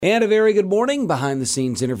And a very good morning,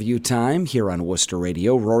 behind-the-scenes interview time here on Worcester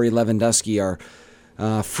Radio. Rory Lewandowski,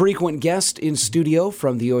 our frequent guest in studio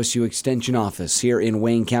from the OSU Extension Office here in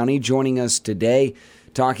Wayne County, joining us today,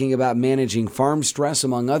 talking about managing farm stress,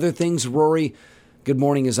 among other things. Rory, good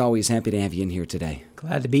morning as always. Happy to have you in here today.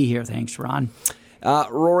 Glad to be here. Thanks, Ron.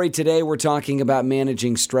 Rory, today we're talking about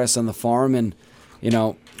managing stress on the farm, and,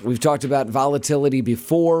 we've talked about volatility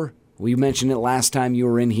before. We mentioned it last time you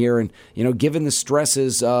were in here, and, given the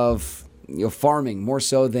stresses of farming, more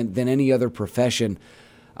so than any other profession,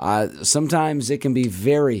 sometimes it can be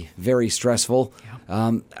very, very stressful.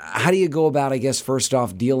 Yeah. How do you go about, first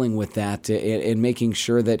off, dealing with that and making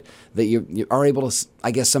sure that you are able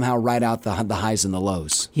to, somehow ride out the highs and the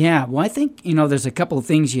lows? Yeah, well, I think, there's a couple of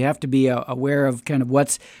things you have to be aware of, kind of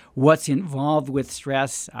what's involved with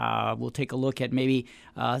stress. We'll take a look at maybe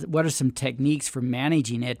what are some techniques for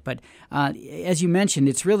managing it. But as you mentioned,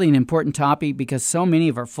 it's really an important topic because so many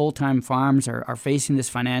of our full-time farms are facing this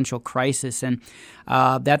financial crisis. And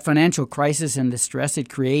that financial crisis and the stress it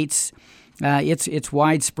creates, it's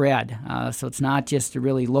widespread, so it's not just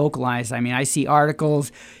really localized. I see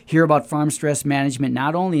articles, hear about farm stress management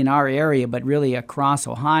not only in our area, but really across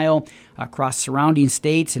Ohio, across surrounding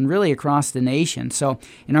states, and really across the nation. So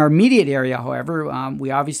in our immediate area, however,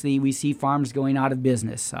 we see farms going out of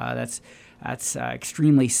business. That's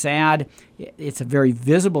extremely sad. It's a very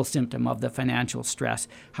visible symptom of the financial stress.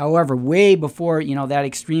 However, way before that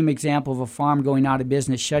extreme example of a farm going out of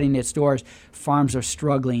business, shutting its doors, farms are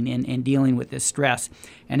struggling in dealing with this stress.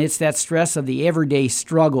 And it's that stress of the everyday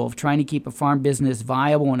struggle of trying to keep a farm business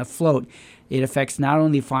viable and afloat. It affects not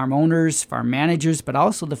only farm owners, farm managers, but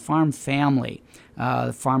also the farm family,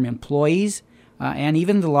 the farm employees, and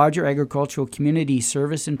even the larger agricultural community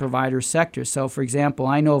service and provider sector. So, for example,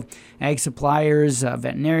 I know ag suppliers,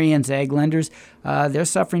 veterinarians, ag lenders, they're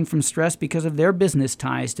suffering from stress because of their business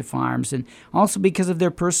ties to farms and also because of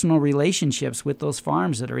their personal relationships with those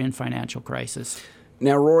farms that are in financial crisis.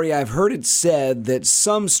 Now, Rory, I've heard it said that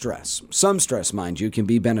some stress, mind you, can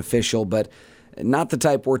be beneficial, but not the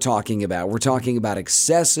type we're talking about. We're talking about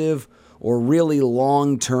excessive or really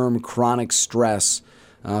long-term chronic stress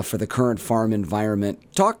for the current farm environment.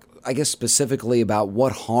 Talk, specifically about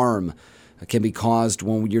what harm can be caused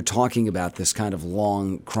when you're talking about this kind of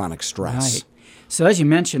long chronic stress. Right. So as you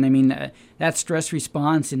mentioned, that stress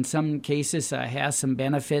response in some cases has some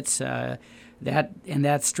benefits.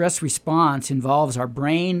 That stress response involves our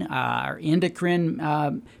brain, our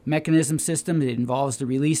endocrine mechanism system. It involves the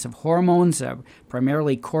release of hormones,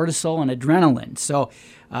 primarily cortisol and adrenaline. So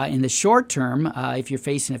in the short term, if you're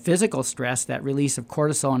facing a physical stress, that release of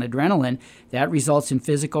cortisol and adrenaline, that results in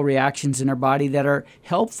physical reactions in our body that are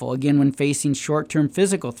helpful, again, when facing short-term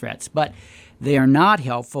physical threats. But they are not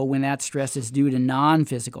helpful when that stress is due to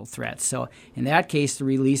non-physical threats. So in that case, the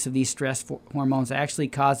release of these stress hormones actually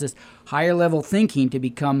causes higher level thinking to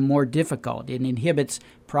become more difficult. It inhibits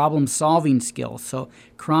problem-solving skills. So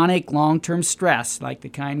chronic long-term stress, like the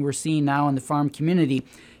kind we're seeing now in the farm community,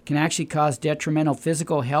 can actually cause detrimental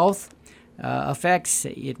physical health effects.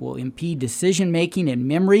 It will impede decision-making and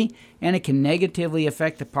memory, and it can negatively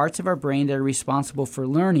affect the parts of our brain that are responsible for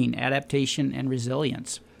learning, adaptation, and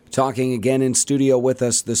resilience. Talking again in studio with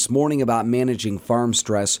us this morning about managing farm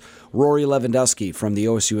stress, Rory Lewandowski from the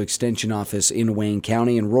OSU Extension Office in Wayne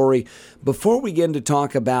County. And Rory, before we get into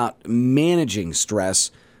talk about managing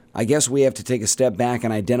stress, I guess we have to take a step back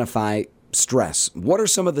and identify stress. What are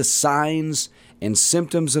some of the signs and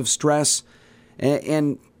symptoms of stress?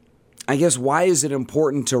 And I guess why is it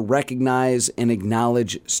important to recognize and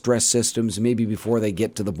acknowledge stress systems maybe before they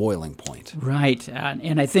get to the boiling point? Right.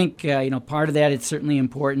 And I think, part of that, it's certainly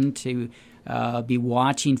important to be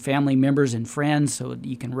watching family members and friends so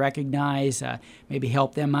you can recognize, maybe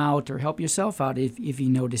help them out or help yourself out if you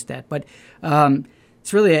notice that. But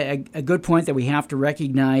it's really a good point that we have to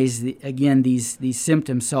recognize, these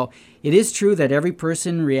symptoms. So it is true that every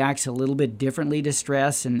person reacts a little bit differently to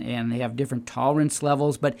stress and they have different tolerance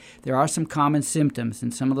levels, but there are some common symptoms.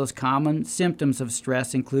 And some of those common symptoms of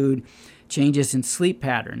stress include changes in sleep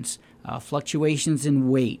patterns, fluctuations in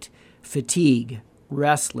weight, fatigue,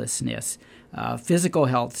 restlessness, physical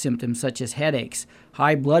health symptoms such as headaches,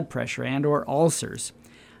 high blood pressure, and or ulcers.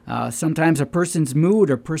 Sometimes a person's mood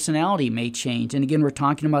or personality may change. And again, we're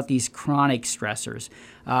talking about these chronic stressors.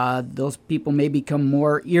 Those people may become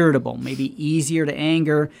more irritable, maybe easier to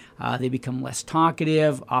anger. They become less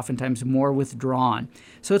talkative, oftentimes more withdrawn.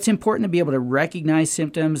 So it's important to be able to recognize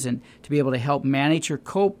symptoms and to be able to help manage or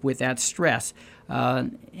cope with that stress.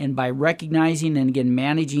 And by recognizing and, again,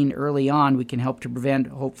 managing early on, we can help to prevent,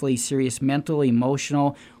 hopefully, serious mental,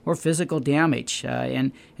 emotional, or physical damage,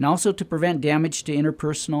 and also to prevent damage to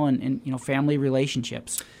interpersonal and family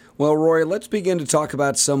relationships. Well, Rory, let's begin to talk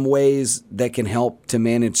about some ways that can help to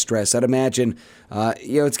manage stress. I'd imagine,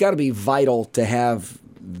 it's got to be vital to have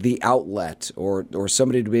the outlet or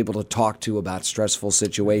somebody to be able to talk to about stressful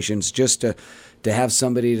situations, just to have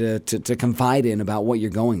somebody to confide in about what you're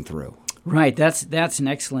going through. Right. That's an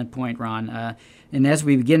excellent point, Ron. And as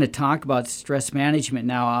we begin to talk about stress management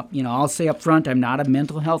now, I'll say up front, I'm not a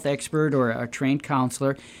mental health expert or a trained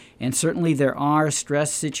counselor, and certainly there are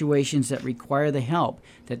stress situations that require the help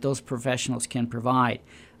that those professionals can provide.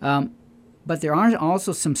 But there are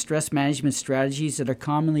also some stress management strategies that are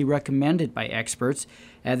commonly recommended by experts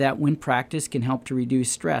that, when practiced, can help to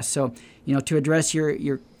reduce stress. So, to address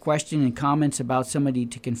your question and comments about somebody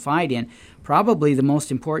to confide in, probably the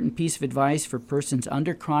most important piece of advice for persons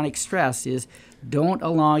under chronic stress is don't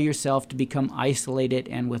allow yourself to become isolated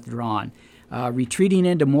and withdrawn. Retreating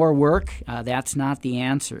into more work, that's not the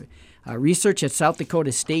answer. Research at South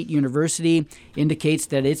Dakota State University indicates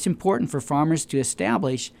that it's important for farmers to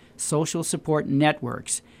establish social support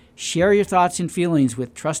networks. Share your thoughts and feelings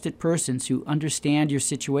with trusted persons who understand your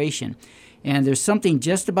situation. And there's something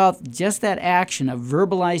just that action of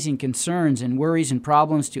verbalizing concerns and worries and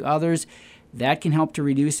problems to others that can help to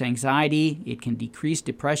reduce anxiety. It can decrease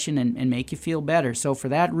depression and make you feel better. So for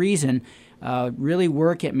that reason, really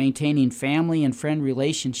work at maintaining family and friend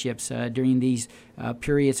relationships during these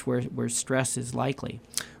periods where stress is likely.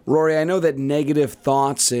 Rory, I know that negative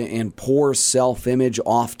thoughts and poor self-image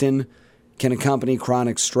often can accompany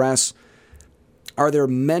chronic stress. Are there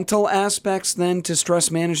mental aspects then to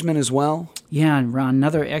stress management as well? Yeah, Ron,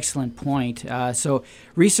 another excellent point. So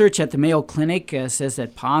research at the Mayo Clinic says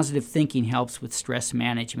that positive thinking helps with stress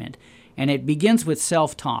management. And it begins with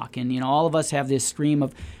self-talk. And, all of us have this stream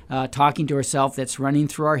of talking to ourselves that's running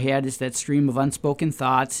through our head. It's that stream of unspoken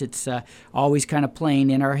thoughts. It's always kind of playing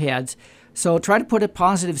in our heads. So try to put a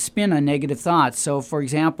positive spin on negative thoughts. So, for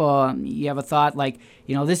example, you have a thought like,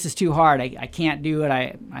 this is too hard. I can't do it.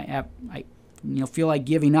 I feel like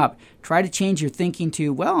giving up. Try to change your thinking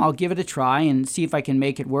to, I'll give it a try and see if I can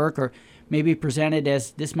make it work, or maybe present it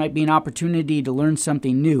as this might be an opportunity to learn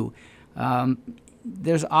something new.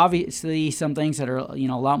 There's obviously some things that are, a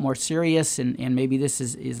lot more serious, and maybe this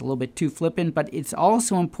is a little bit too flippant, but it's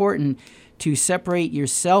also important to separate your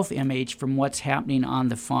self-image from what's happening on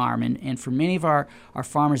the farm. And for many of our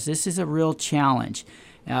farmers, this is a real challenge.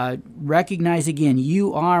 Recognize, again,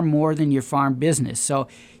 you are more than your farm business. So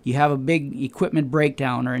you have a big equipment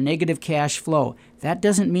breakdown or a negative cash flow. That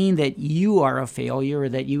doesn't mean that you are a failure or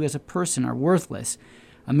that you as a person are worthless.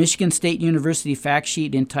 A Michigan State University fact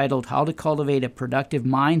sheet entitled How to Cultivate a Productive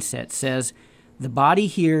Mindset says, the body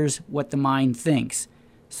hears what the mind thinks.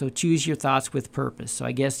 So choose your thoughts with purpose. So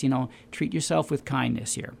I guess, treat yourself with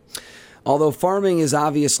kindness here. Although farming is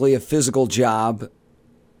obviously a physical job,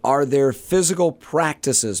 are there physical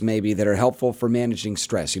practices maybe that are helpful for managing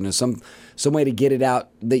stress? Some way to get it out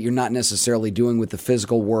that you're not necessarily doing with the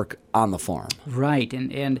physical work on the farm. Right,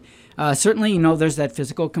 and certainly, there's that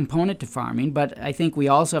physical component to farming, but I think we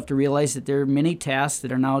also have to realize that there are many tasks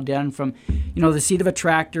that are now done from, the seat of a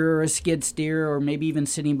tractor or a skid steer, or maybe even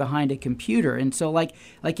sitting behind a computer. And so like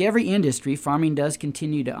every industry, farming does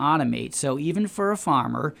continue to automate. So even for a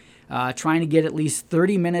farmer, trying to get at least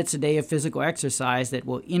 30 minutes a day of physical exercise that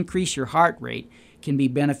will increase your heart rate can be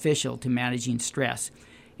beneficial to managing stress.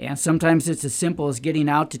 And sometimes it's as simple as getting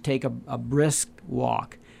out to take a brisk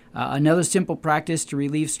walk. Another simple practice to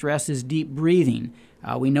relieve stress is deep breathing.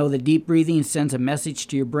 We know that deep breathing sends a message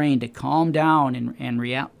to your brain to calm down and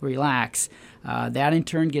relax. That in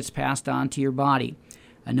turn gets passed on to your body.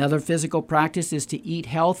 Another physical practice is to eat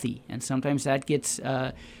healthy, and sometimes that gets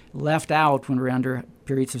left out when we're under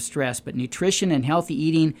periods of stress. But nutrition and healthy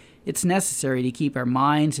eating, it's necessary to keep our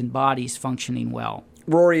minds and bodies functioning well.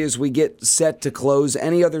 Rory, as we get set to close,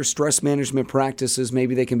 any other stress management practices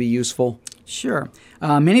maybe they can be useful? Sure.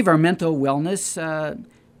 Many of our mental wellness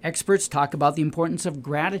experts talk about the importance of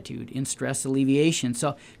gratitude in stress alleviation.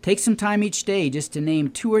 So take some time each day just to name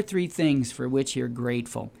 2 or 3 things for which you're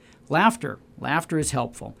grateful. Laughter is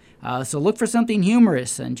helpful. So look for something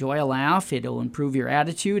humorous. Enjoy a laugh. It'll improve your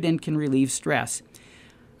attitude and can relieve stress.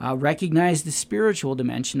 Recognize the spiritual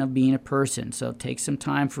dimension of being a person. So take some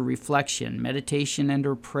time for reflection, meditation, and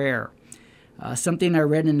or prayer. Something I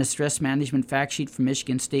read in the stress management fact sheet from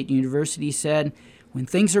Michigan State University said, when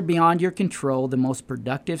things are beyond your control, the most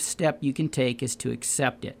productive step you can take is to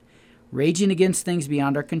accept it. Raging against things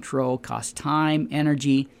beyond our control costs time,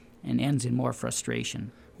 energy, and ends in more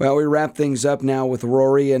frustration. Well, we wrap things up now with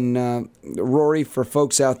Rory. And Rory, for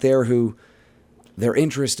folks out there who their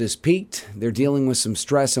interest is piqued, they're dealing with some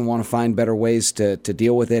stress and want to find better ways to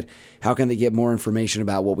deal with it, how can they get more information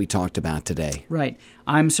about what we talked about today? Right.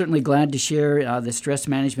 I'm certainly glad to share the stress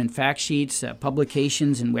management fact sheets,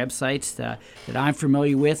 publications, and websites that I'm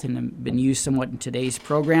familiar with and have been used somewhat in today's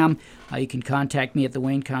program. You can contact me at the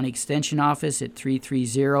Wayne County Extension Office at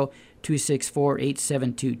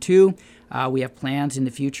 330-264-8722. We have plans in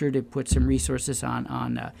the future to put some resources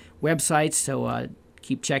on websites, so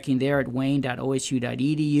keep checking there at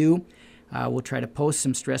wayne.osu.edu. We'll try to post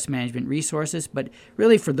some stress management resources, but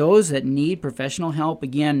really for those that need professional help,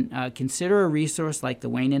 again, consider a resource like the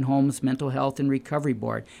Wayne and Holmes Mental Health and Recovery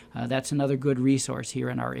Board. That's another good resource here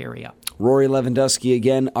in our area. Rory Lewandowski,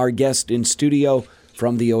 again, our guest in studio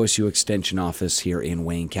from the OSU Extension Office here in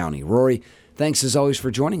Wayne County. Rory, thanks as always for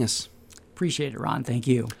joining us. Appreciate it, Ron. Thank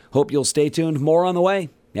you. Hope you'll stay tuned. More on the way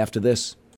after this.